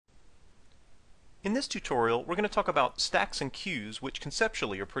In this tutorial, we're going to talk about stacks and queues, which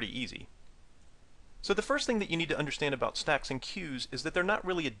conceptually are pretty easy. So the first thing that you need to understand about stacks and queues is that they're not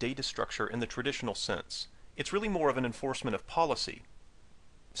really a data structure in the traditional sense. It's really more of an enforcement of policy.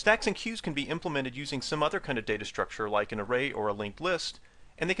 Stacks and queues can be implemented using some other kind of data structure like an array or a linked list,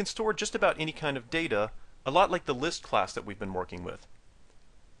 and they can store just about any kind of data, a lot like the list class that we've been working with.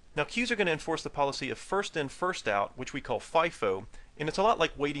 Now queues are going to enforce the policy of first in, first out, which we call FIFO, and it's a lot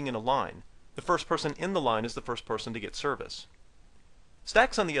like waiting in a line. The first person in the line is the first person to get service.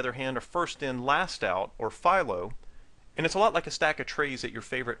 Stacks, on the other hand, are first in, last out, or FILO, and it's a lot like a stack of trays at your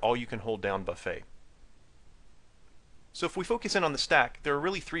favorite all-you-can-hold-down buffet. So if we focus in on the stack, there are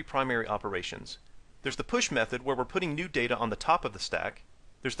really three primary operations. There's the push method, where we're putting new data on the top of the stack.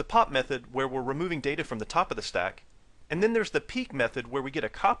 There's the pop method, where we're removing data from the top of the stack. And then there's the peek method, where we get a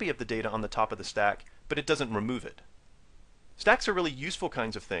copy of the data on the top of the stack, but it doesn't remove it. Stacks are really useful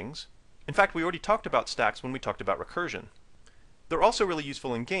kinds of things. In fact, we already talked about stacks when we talked about recursion. They're also really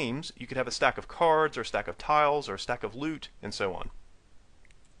useful in games. You could have a stack of cards, or a stack of tiles, or a stack of loot, and so on.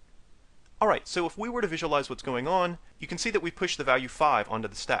 Alright, so if we were to visualize what's going on, you can see that we pushed the value 5 onto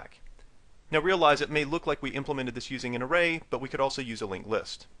the stack. Now realize it may look like we implemented this using an array, but we could also use a linked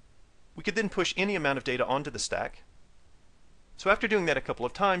list. We could then push any amount of data onto the stack. So after doing that a couple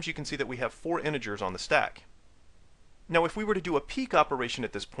of times, you can see that we have 4 integers on the stack. Now if we were to do a peek operation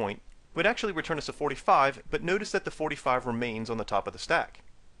at this point, it would actually return us a 45, but notice that the 45 remains on the top of the stack.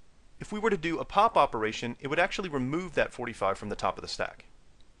 If we were to do a pop operation, it would actually remove that 45 from the top of the stack.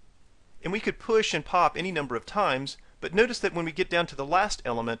 And we could push and pop any number of times, but notice that when we get down to the last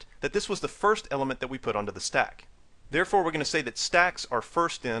element, that this was the first element that we put onto the stack. Therefore, we're going to say that stacks are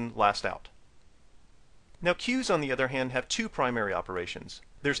first in, last out. Now queues, on the other hand, have two primary operations.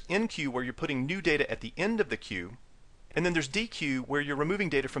 There's enqueue, where you're putting new data at the end of the queue, and then there's dequeue, where you're removing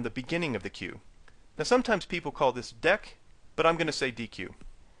data from the beginning of the queue. Now sometimes people call this dec, but I'm going to say dequeue.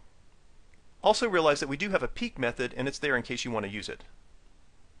 Also realize that we do have a peek method, and it's there in case you want to use it.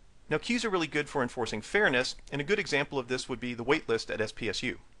 Now queues are really good for enforcing fairness, and a good example of this would be the waitlist at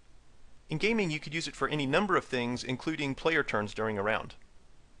SPSU. In gaming, you could use it for any number of things, including player turns during a round.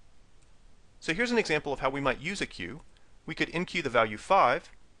 So here's an example of how we might use a queue. We could enqueue the value 5,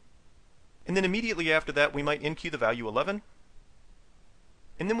 and then immediately after that we might enqueue the value 11,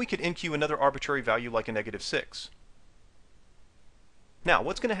 and then we could enqueue another arbitrary value like a -6. Now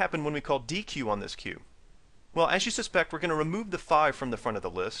what's going to happen when we call dequeue on this queue? Well, as you suspect, we're going to remove the 5 from the front of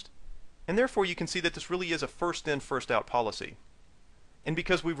the list, and therefore you can see that this really is a first in, first out policy. And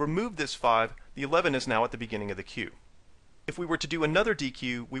because we removed this 5, the 11 is now at the beginning of the queue. If we were to do another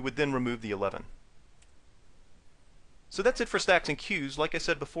dequeue, we would then remove the 11. So that's it for stacks and queues. Like I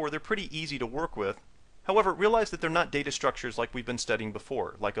said before, they're pretty easy to work with. However, realize that they're not data structures like we've been studying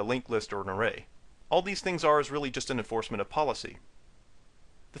before, like a linked list or an array. All these things are is really just an enforcement of policy.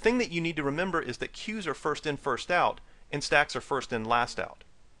 The thing that you need to remember is that queues are first in, first out, and stacks are first in, last out.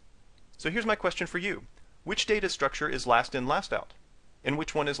 So here's my question for you. Which data structure is last in, last out? And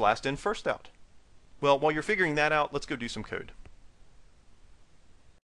which one is last in, first out? Well, while you're figuring that out, let's go do some code.